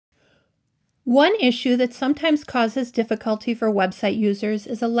One issue that sometimes causes difficulty for website users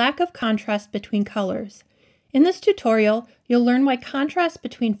is a lack of contrast between colors. In this tutorial, you'll learn why contrast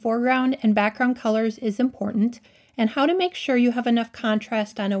between foreground and background colors is important and how to make sure you have enough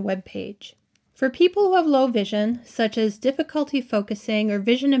contrast on a web page. For people who have low vision, such as difficulty focusing or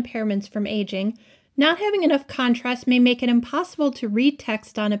vision impairments from aging, not having enough contrast may make it impossible to read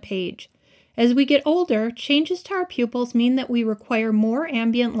text on a page. As we get older, changes to our pupils mean that we require more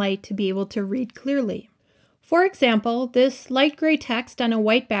ambient light to be able to read clearly. For example, this light gray text on a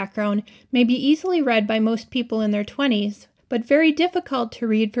white background may be easily read by most people in their 20s, but very difficult to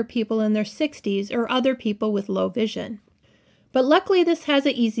read for people in their 60s or other people with low vision. But luckily this has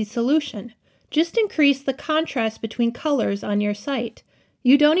an easy solution. Just increase the contrast between colors on your site.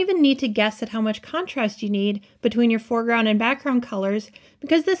 You don't even need to guess at how much contrast you need between your foreground and background colors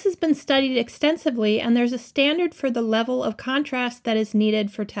because this has been studied extensively and there's a standard for the level of contrast that is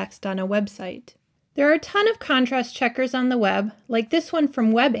needed for text on a website. There are a ton of contrast checkers on the web, like this one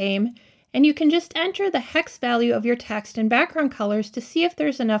from WebAIM, and you can just enter the hex value of your text and background colors to see if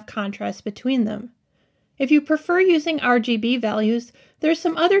there's enough contrast between them. If you prefer using RGB values, there's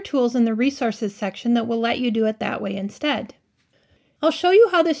some other tools in the resources section that will let you do it that way instead. I'll show you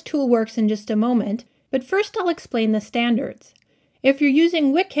how this tool works in just a moment, but first I'll explain the standards. If you're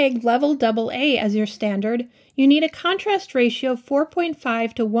using WCAG Level AA as your standard, you need a contrast ratio of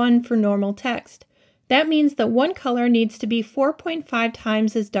 4.5 to 1 for normal text. That means that one color needs to be 4.5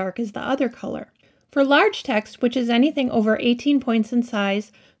 times as dark as the other color. For large text, which is anything over 18 points in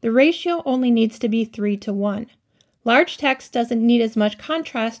size, the ratio only needs to be 3 to 1. Large text doesn't need as much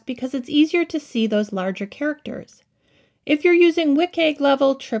contrast because it's easier to see those larger characters. If you're using WCAG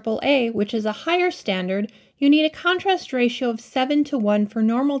Level AAA, which is a higher standard, you need a contrast ratio of 7 to 1 for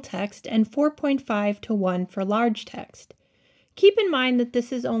normal text and 4.5 to 1 for large text. Keep in mind that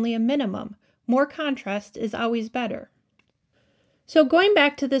this is only a minimum. More contrast is always better. So going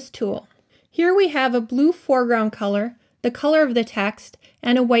back to this tool, here we have a blue foreground color, the color of the text,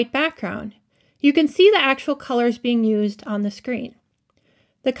 and a white background. You can see the actual colors being used on the screen.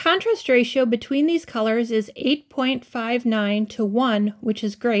 The contrast ratio between these colors is 8.59 to 1, which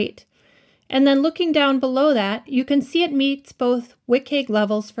is great. And then looking down below that, you can see it meets both WCAG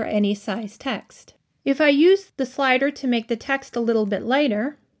levels for any size text. If I use the slider to make the text a little bit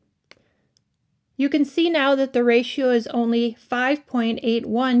lighter, you can see now that the ratio is only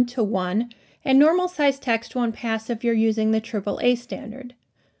 5.81 to 1, and normal size text won't pass if you're using the AAA standard.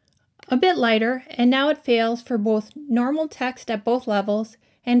 A bit lighter, and now it fails for both normal text at both levels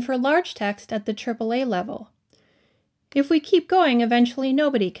and for large text at the AAA level. If we keep going, eventually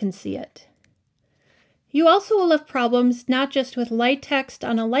nobody can see it. You also will have problems not just with light text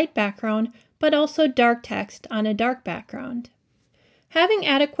on a light background, but also dark text on a dark background. Having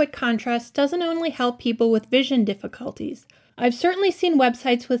adequate contrast doesn't only help people with vision difficulties. I've certainly seen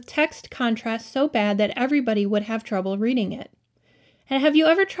websites with text contrast so bad that everybody would have trouble reading it. And have you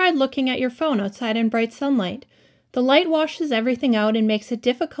ever tried looking at your phone outside in bright sunlight? The light washes everything out and makes it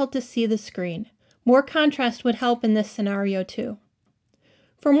difficult to see the screen. More contrast would help in this scenario too.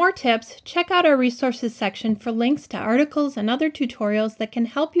 For more tips, check out our resources section for links to articles and other tutorials that can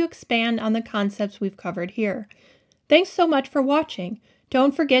help you expand on the concepts we've covered here. Thanks so much for watching.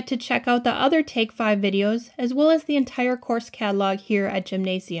 Don't forget to check out the other Take 5 videos as well as the entire course catalog here at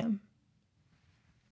Gymnasium.